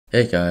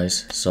Hey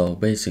guys, so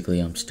basically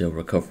I'm still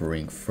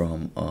recovering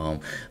from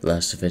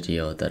last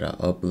video that I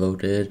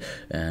uploaded,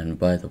 and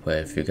by the way,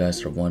 if you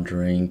guys are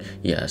wondering,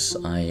 yes,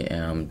 I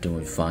am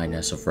doing fine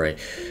as of right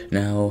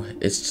now.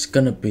 It's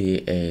gonna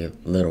be a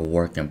little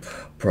work in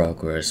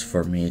progress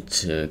for me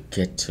to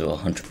get to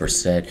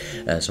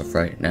 100% as of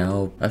right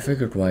now. I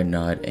figured why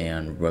not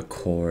and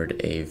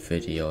record a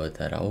video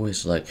that I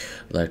always like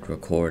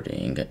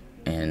recording,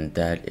 and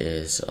that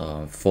is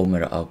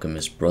Fullmetal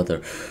Alchemist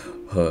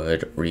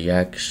Brotherhood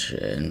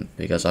reaction,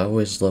 because I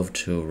always love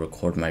to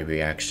record my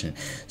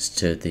reactions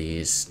to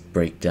these,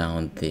 break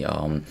down the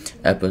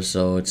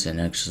episodes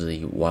and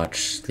actually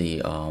watch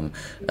the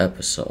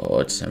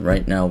episodes. And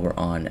right now we're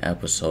on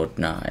episode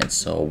 9,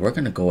 so we're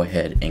gonna go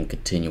ahead and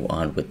continue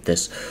on with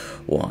this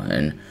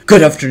one.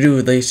 Good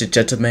afternoon, ladies and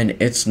gentlemen,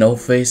 it's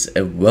NullFace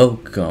and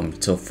welcome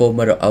to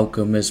Fullmetal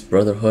Alchemist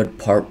Brotherhood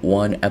Part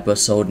 1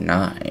 Episode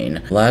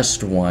 9.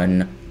 Last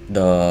one,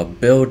 the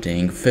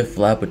building 5th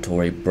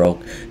laboratory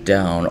broke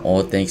down,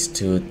 all thanks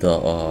to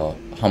the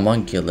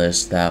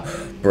homunculus that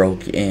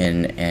broke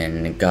in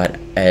and got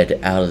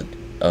Ed out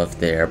of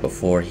there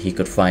before he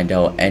could find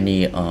out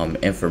any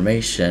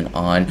information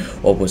on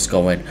what was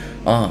going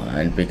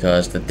on,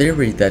 because the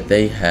theory that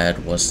they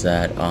had was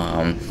that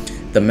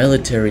the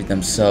military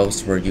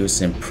themselves were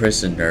using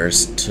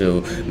prisoners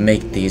to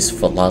make these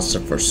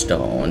philosopher's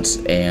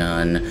stones,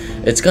 and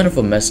it's kind of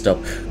a messed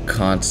up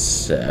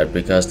concept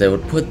because they'll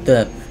put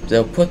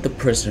the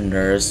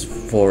prisoners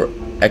for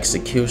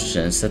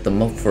executions, set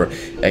them up for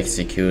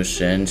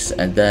executions,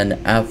 and then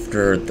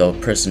after the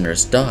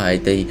prisoners die,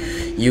 they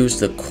use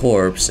the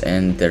corpse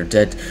and their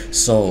dead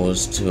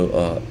souls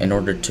to in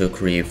order to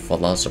create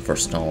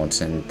philosopher's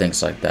stones and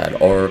things like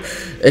that. Or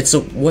it's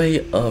a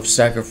way of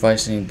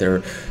sacrificing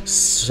their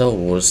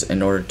souls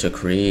in order to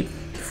create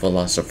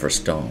philosopher's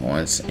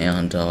stones.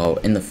 And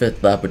in the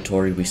 5th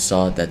laboratory we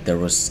saw that there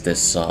was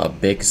this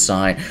big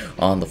sign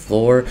on the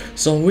floor,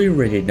 so we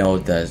already know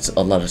that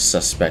a lot of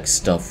suspect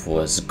stuff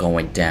was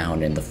going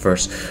down in the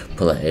first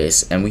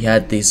place. And we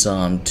had these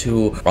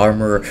 2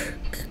 armor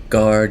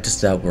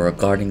guards that were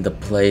guarding the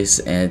place,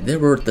 and they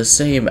were the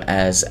same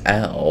as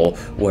Al,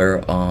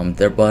 where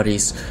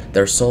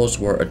their souls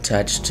were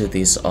attached to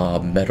these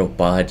metal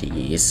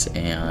bodies.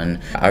 And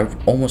I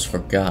almost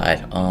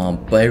forgot,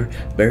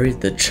 Barry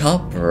the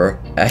Chopper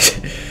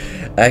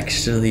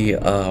actually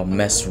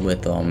messed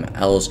with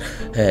Al's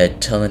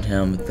head, telling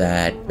him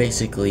that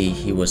basically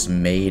he was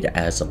made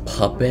as a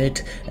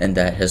puppet and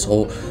that his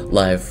whole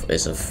life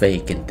is a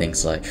fake and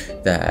things like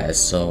that.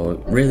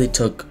 So really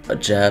took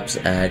jabs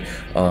at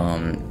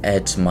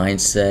Ed's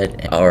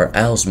mindset, or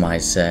Al's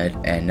mindset,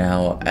 and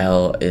now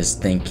Al is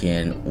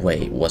thinking,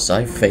 wait, was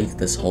I fake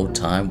this whole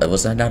time?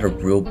 Was I not a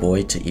real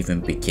boy to even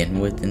begin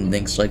with and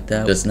things like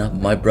that? Does not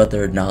my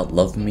brother not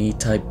love me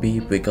type B?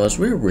 Because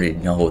we already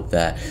know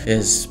that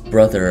his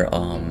brother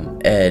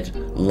Ed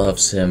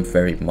loves him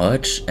very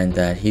much, and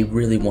that he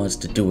really wants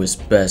to do his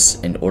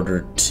best in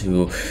order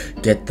to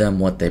get them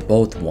what they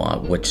both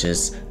want, which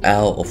is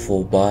Al a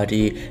full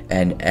body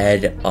and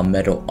Ed a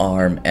metal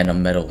arm and a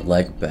metal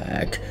leg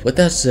back. With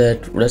that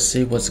said, let's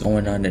see what's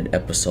going on in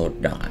episode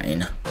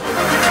 9.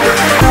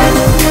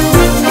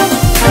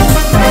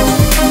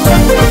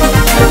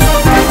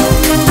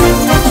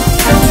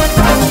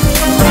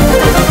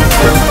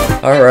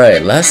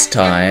 Alright, last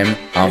time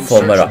on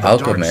Fullmetal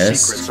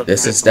Alchemist,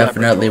 this is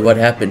definitely what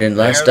happened in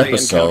last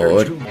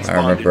episode. I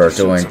remember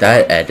doing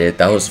that edit,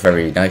 that was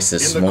very nice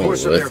and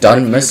smooth.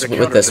 Done mess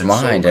with his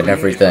mind and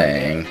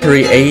everything.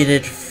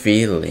 Created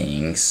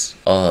feelings.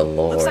 Oh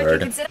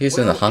lord. He's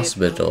in the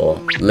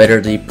hospital.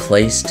 Literally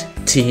placed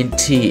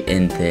TNT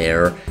in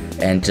there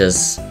and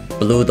just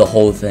blew the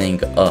whole thing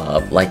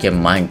up like in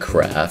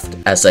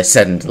Minecraft, as I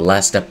said in the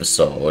last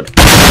episode.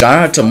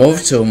 Try not to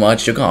move too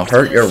much, you're gonna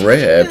hurt your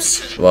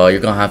ribs. Well, you're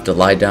gonna have to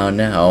lie down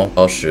now.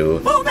 Oh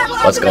shoot.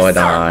 What's going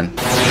on?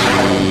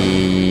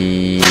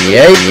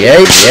 Yay.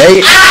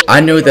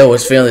 I knew they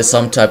was feeling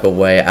some type of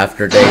way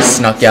after they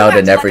snuck out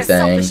and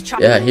everything.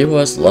 Yeah, he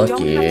was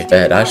lucky.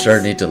 But I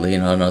sure need to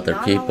lean on other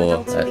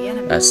people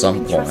at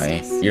some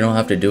point. You don't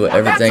have to do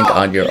everything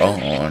on your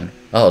own.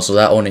 Oh, so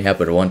that only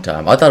happened one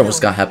time. I thought it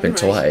was gonna happen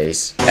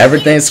twice.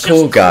 Everything's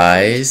cool,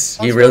 guys.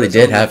 He really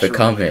did have it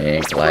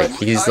coming. Like,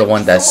 he's the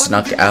one that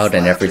snuck out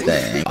and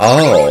everything.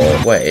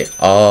 Oh, wait.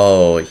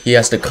 Oh, he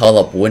has to call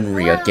up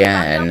Winry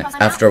again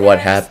after what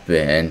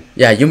happened.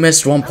 Yeah, you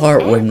missed one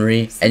part,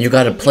 Winry, and you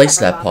gotta place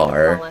that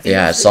part.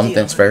 Yeah,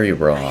 something's very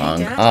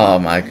wrong. Oh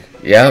my...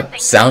 Yep,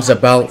 sounds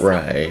about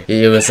right.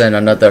 He was in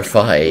another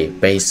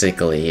fight,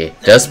 basically.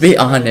 Just be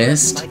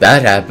honest,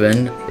 that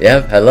happened.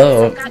 Yep,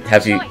 hello.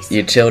 Have you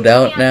chilled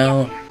out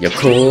now? You're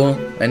cool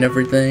and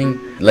everything?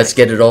 Let's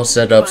get it all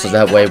set up so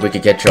that way we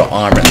could get your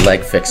arm and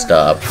leg fixed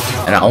up.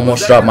 And I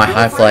almost dropped my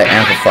high-fly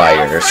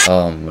amplifiers.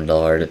 Oh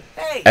lord.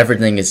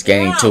 Everything is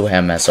getting to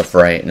him as of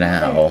right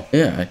now.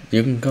 Yeah,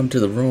 you can come to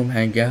the room,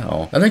 hang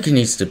out. I think he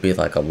needs to be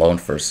like alone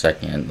for a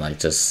second, like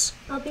just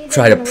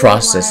try to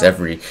process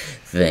everything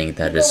thing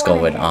that is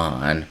going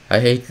on.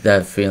 I hate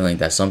that feeling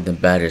that something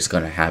bad is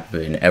gonna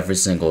happen every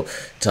single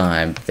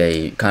time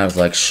they kind of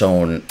like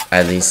shown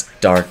at least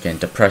dark and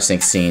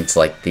depressing scenes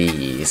like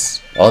these.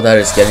 All that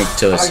is getting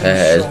to his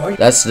head.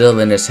 That's still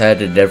in his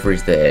head and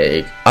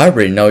everything. I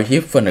already know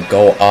he's gonna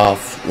go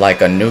off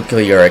like a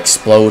nuclear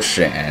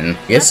explosion.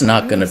 It's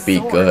not gonna be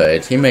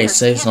good. He may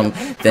say some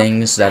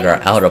things that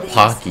are out of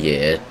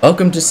pocket.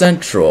 Welcome to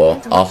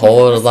Central. A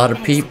whole lot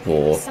of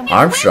people.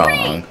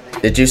 Armstrong.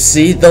 Did you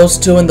see those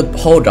two in the—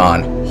 hold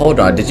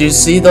on, did you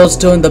see those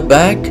two in the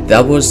back?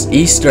 That was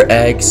Easter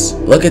eggs.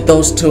 Look at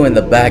those two in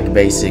the back,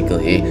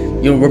 basically.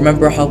 You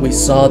remember how we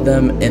saw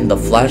them in the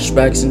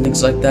flashbacks and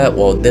things like that?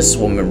 Well, this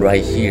woman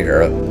right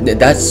here,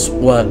 that's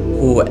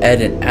who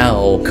Ed and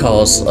Al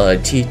calls a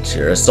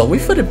teacher. So we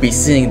finna be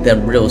seeing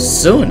them real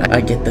soon.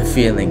 I get the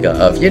feeling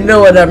of, you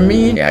know what I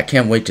mean? Yeah, I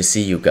can't wait to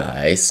see you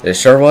guys. It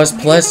sure was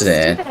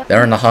pleasant.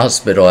 They're in the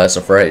hospital as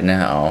of right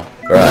now.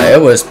 Right,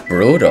 it was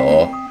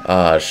brutal.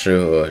 Ah,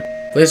 shoot.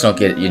 Please don't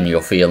get in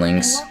your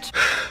feelings.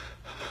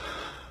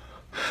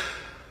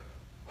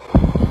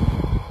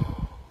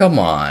 Come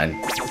on.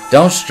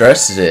 Don't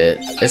stress it.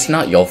 It's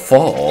not your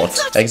fault.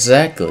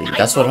 Exactly.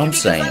 That's what I'm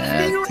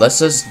saying. Let's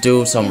just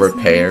do some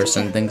repairs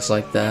and things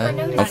like that.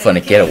 I'm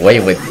finna get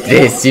away with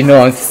this, you know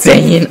what I'm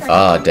saying?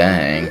 Oh,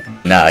 dang.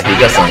 Nah, he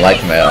doesn't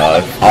like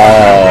milk.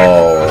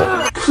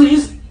 Oh.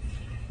 Please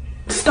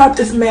stop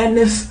this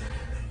madness.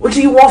 What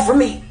do you want from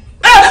me?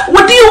 Ah,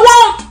 what do you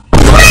want?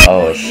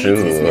 Oh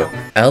shoot.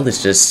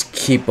 Alice just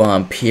keep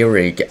on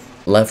peering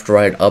left,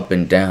 right, up,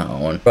 and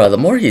down. Bro, the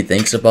more he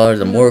thinks about it,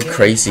 the more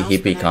crazy he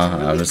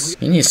becomes.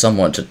 He needs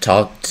someone to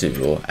talk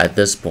to at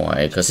this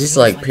point, because he's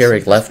like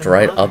peering left,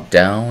 right, up,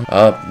 down.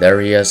 Up, there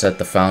he is at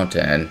the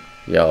fountain.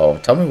 Yo,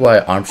 tell me why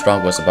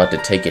Armstrong was about to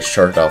take his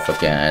shirt off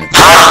again.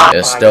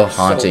 It's still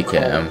haunting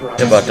him.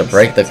 He's about to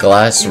break the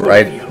glass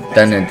right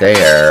then and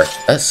there.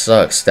 That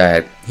sucks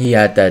that he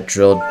had that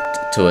drilled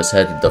to his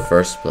head in the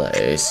first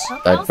place.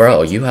 Like,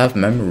 bro, you have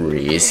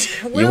memories.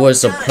 You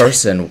was a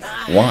person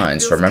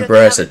once, remember,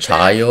 as a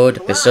child?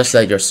 It's just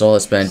that your soul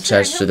has been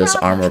attached to this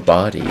armored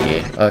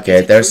body. Okay,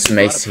 there's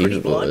Mace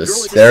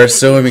Hughes. They're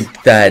assuming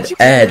that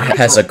Ed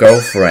has a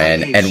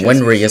girlfriend and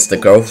Winry is the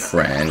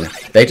girlfriend.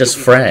 They just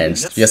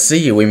friends. You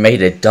see, we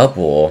made it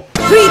double.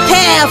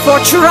 Prepare for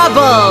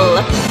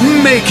trouble!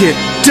 Make it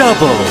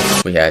double!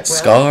 We had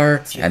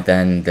Scar, and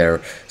then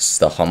there's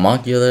the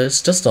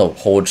homunculus. Just a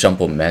whole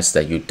jumbled mess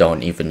that you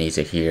don't even need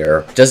to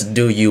hear. Just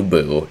do you,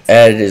 boo.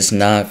 Ed is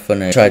not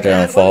gonna try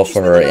to involve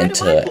her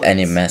into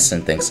any mess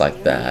and things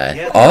like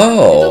that.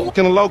 Oh!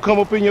 Can a low come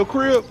up in your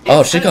crib?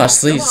 Oh, she gonna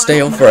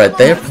stay over at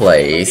their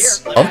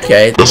place.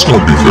 Okay. That's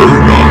gonna be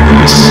very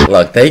nice.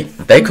 Look,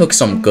 they cook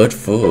some good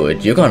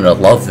food. You're gonna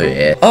love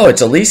it. Oh,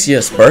 it's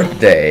Alicia's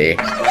birthday.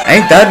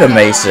 Ain't that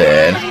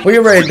amazing? We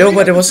already knew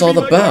what it was all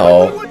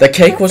about. The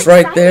cake was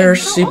right there.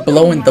 She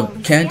blowing the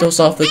candles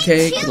off the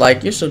cake.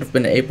 Like, you should have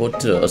been able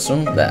to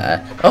assume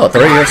that. Oh,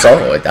 3 years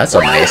old. That's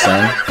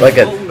amazing. Look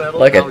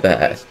at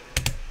that.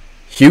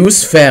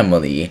 Hughes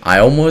family. I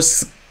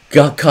almost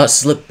got caught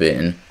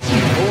slipping.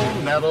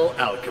 Fullmetal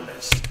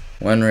Alchemist.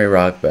 Winry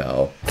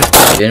Rockbell.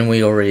 Didn't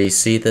we already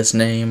see this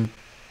name?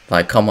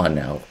 Like, come on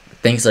now.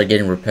 Things are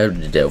getting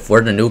repetitive.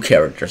 Where the new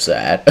characters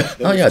at?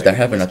 Oh yeah, they're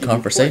having a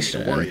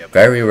conversation.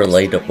 Very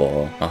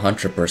relatable.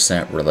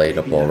 100%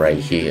 relatable right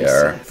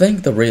here. I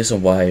think the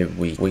reason why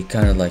we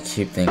kind of like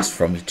keep things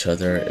from each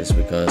other is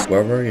because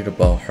we're worried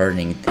about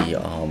hurting the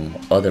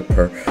other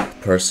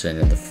person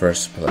in the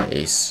first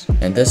place.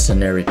 In this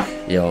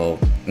scenario,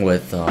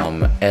 with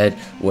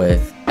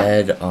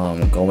Ed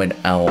going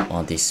out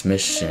on these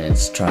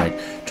missions,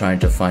 trying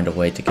to find a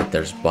way to get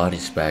their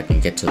bodies back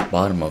and get to the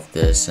bottom of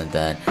this, and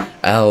then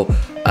Al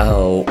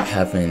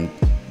having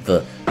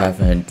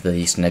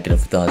these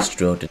negative thoughts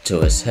drilled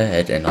into his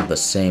head and on the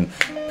same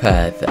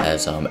path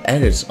as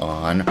Ed is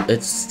on.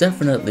 It's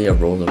definitely a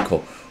roller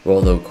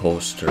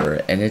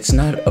coaster, and it's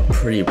not a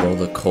pretty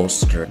roller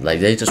coaster. Like,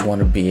 they just want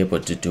to be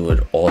able to do it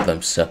all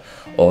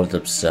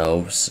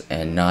themselves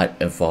and not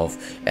involve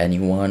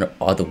anyone,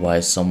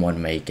 otherwise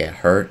someone may get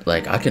hurt.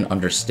 Like, I can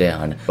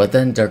understand, but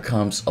then there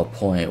comes a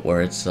point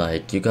where it's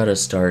like you gotta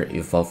start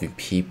involving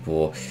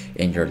people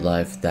in your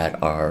life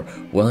that are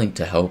willing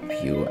to help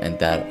you and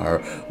that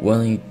are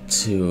willing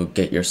to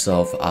get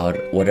yourself out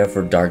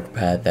whatever dark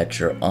path that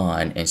you're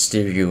on and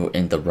steer you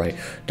in the right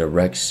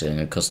direction,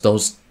 because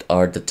those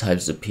are the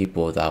types of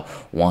people that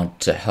want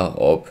to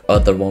help.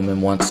 Other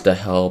woman wants to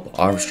help,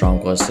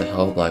 Armstrong wants to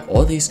help. Like,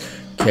 all these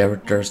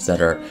characters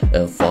that are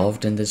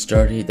involved in this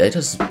journey, they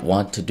just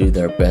want to do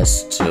their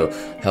best to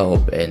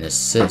help and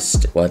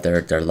assist,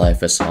 whether their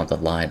life is on the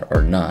line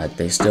or not.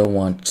 They still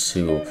want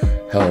to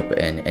help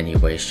in any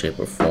way, shape,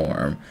 or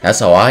form. That's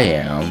how I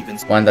am.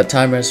 When the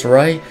time is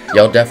right,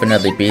 you'll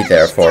definitely be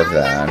there for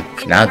them.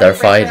 Now they're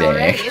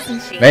fighting.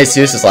 Mace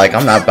Hughes is like,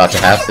 I'm not about to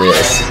have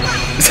this.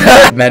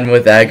 Men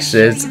with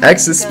actions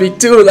speak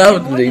too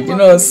loudly, you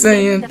know what I'm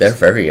saying? They're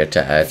very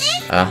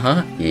attached.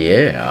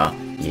 Yeah.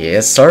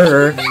 Yes,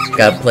 sir.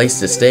 Got a place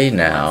to stay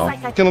now.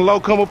 Can a low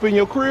come up in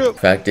your crib?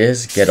 Fact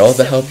is, get all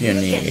the help you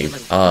need.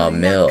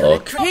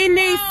 Milk. He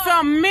needs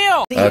some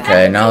milk.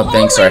 Okay, now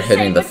things are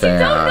hitting the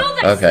fan.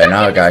 Okay,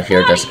 now I gotta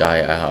hear this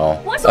guy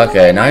out.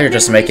 Okay, now you're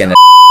just making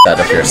out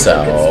of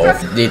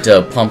yourself. You need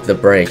to pump the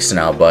brakes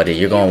now, buddy.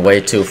 You're going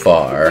way too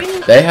far.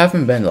 They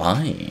haven't been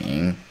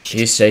lying.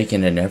 He's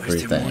shaking and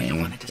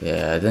everything.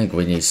 Yeah, I think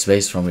we need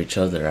space from each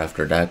other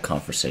after that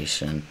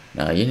conversation.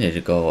 Now you need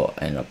to go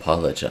and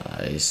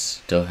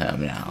apologize to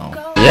him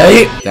now.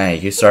 Yeah,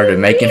 dang, you started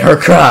making her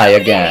cry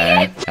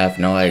again. I have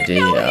no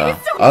idea.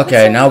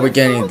 Okay, now we're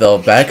getting the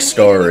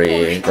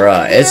backstory.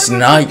 Bruh, it's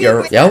not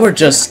your... Y'all were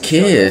just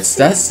kids,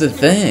 that's the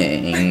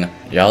thing.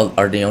 Y'all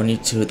are the only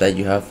two that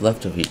you have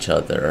left of each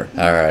other.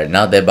 Alright,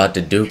 now they're about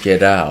to duke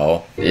it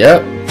out.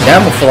 Yep,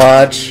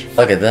 camouflage.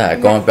 Look at that,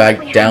 going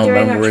back down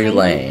memory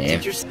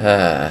lane.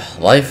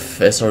 Life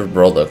is a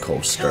roller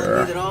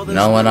coaster.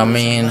 Know what I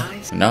mean?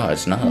 No,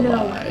 it's not a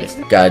lie.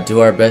 Gotta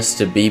do our best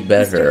to be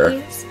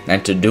better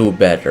and to do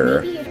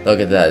better. Look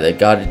at that, they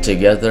got it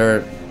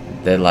together.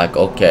 They're like,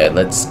 okay,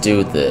 let's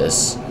do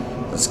this.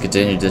 Let's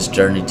continue this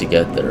journey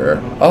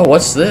together. Oh,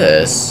 what's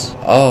this?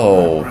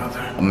 Oh,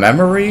 a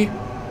memory?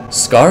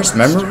 Scar's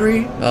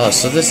memory? Oh,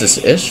 so this is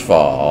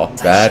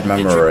Ishval. Bad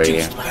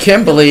memory.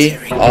 Kimberly.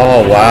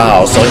 Oh,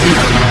 wow. So he...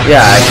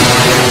 Yeah,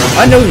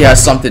 I knew he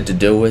has something to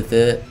do with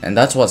it. And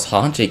that's what's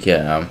haunting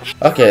him.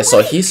 Okay,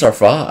 so he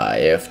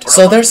survived.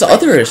 So there's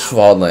other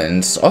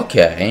Ishvalans.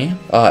 Okay.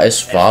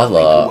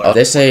 Ishvala.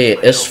 They say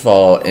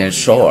Ishval in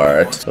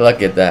short.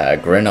 Look at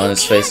that. Grin on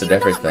his face and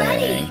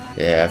everything.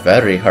 Yeah,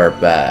 very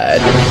hurt bad.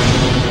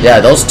 Yeah,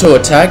 those two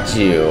attacked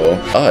you.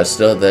 Oh, it's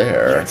still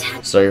there.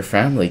 So your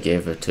family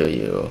gave it to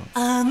you.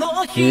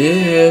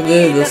 Give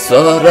me the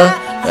soda.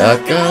 I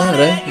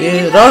gotta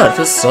get out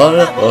the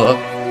soda.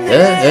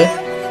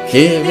 Yeah,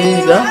 give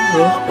me the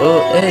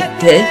and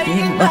take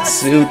my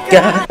suit.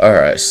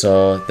 Alright,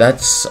 so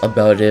that's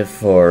about it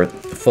for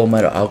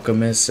Fullmetal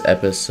Alchemist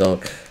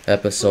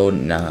episode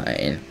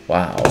 9.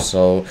 Wow,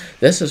 so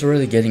this is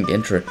really getting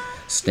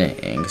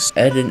interesting.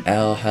 Ed and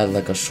Al had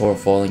like a short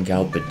falling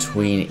out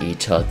between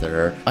each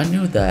other. I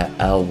knew that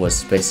Al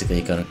was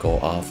basically gonna go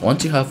off.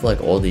 Once you have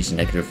like all these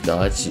negative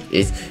thoughts,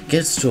 it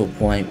gets to a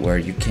point where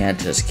you can't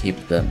just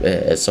keep them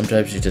in.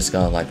 Sometimes you just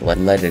gotta like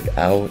let it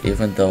out,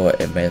 even though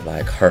it may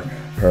like hurt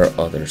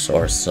others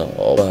or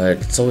so. But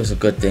it's always a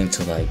good thing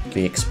to like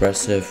be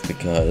expressive,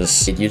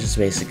 because you just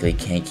basically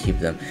can't keep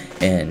them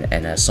in,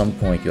 and at some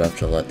point you have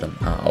to let them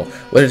out,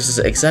 which is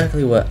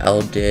exactly what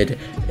Al did.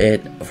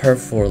 It hurt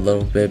for a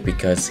little bit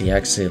because he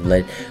actually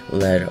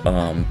let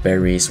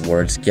Barry's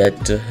words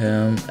get to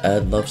him.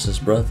 Ed loves his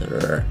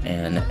brother,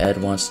 and Ed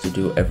wants to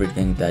do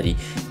everything that he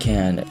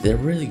can. It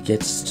really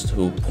gets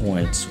to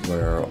points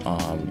where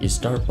you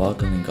start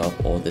bottling up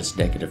all this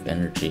negative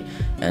energy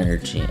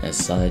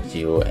inside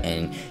you,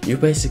 and you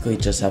basically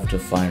just have to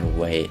find a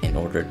way in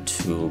order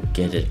to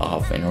get it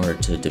off, in order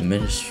to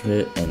diminish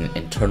it and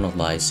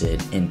internalize it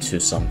into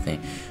something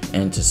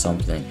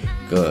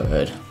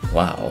good.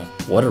 Wow,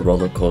 what a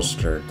roller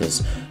coaster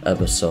this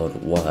episode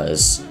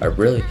was. I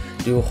really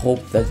do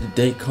hope that the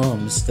day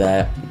comes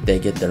that they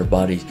get their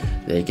bodies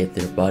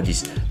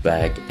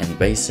back, and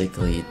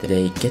basically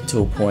they get to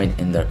a point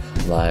in their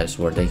lives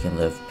where they can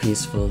live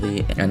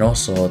peacefully, and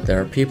also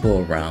there are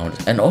people around.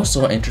 And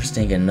also,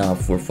 interesting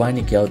enough, we're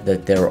finding out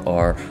that there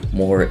are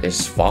more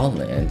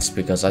Ishvalans,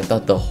 because I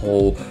thought the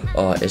whole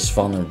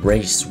Ishvalan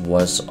race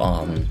was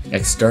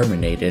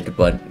exterminated,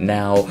 but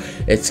now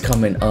it's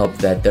coming up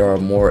that there are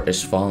more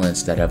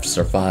Ishvalans that have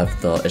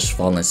survived the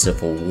Ishvalan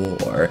Civil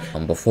War.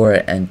 Before I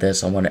end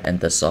this, I want to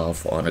end this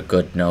off on a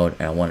good note,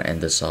 and I want to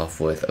end this off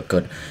with a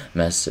good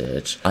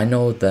message. I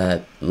know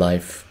that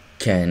life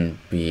can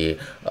be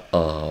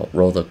a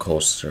roller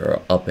coaster,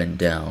 up and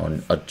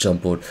down, a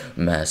jumbled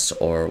mess,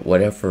 or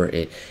whatever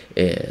it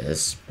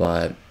is,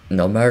 but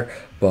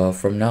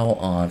from now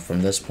on,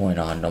 from this point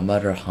on, no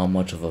matter how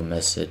much of a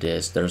mess it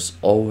is, there's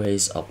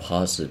always a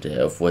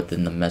positive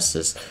within the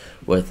messes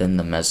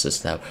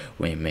that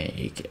we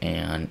make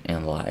and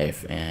in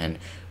life, and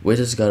we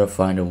just gotta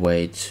find a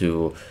way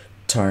to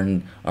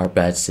turn our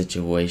bad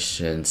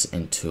situations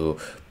into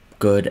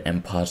good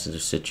and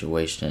positive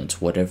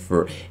situations,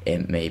 whatever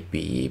it may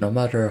be. No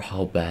matter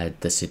how bad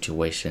the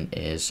situation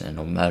is, and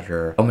no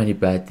matter how many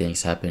bad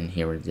things happen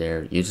here and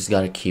there, you just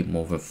gotta keep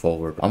moving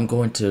forward. I'm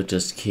going to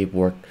just keep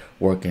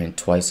working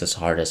twice as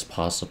hard as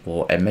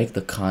possible and make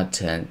the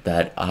content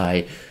that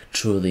I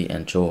truly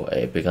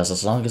enjoy, because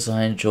as long as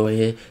I enjoy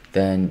it,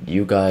 then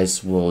you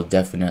guys will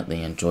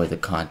definitely enjoy the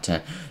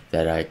content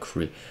that I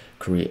create.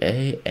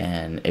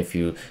 And if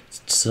you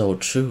so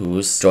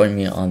choose join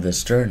me on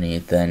this journey,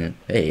 then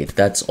hey,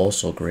 that's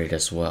also great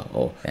as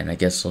well. And I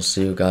guess I'll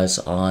see you guys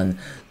on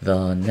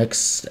the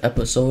next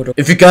episode.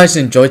 If you guys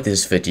enjoyed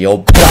this video,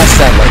 blast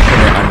that like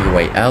button on your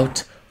way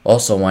out.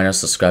 Also, why not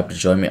subscribe to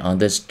join me on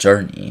this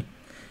journey,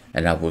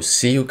 and I will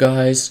see you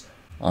guys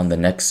on the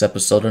next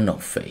episode of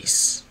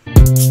NullFace.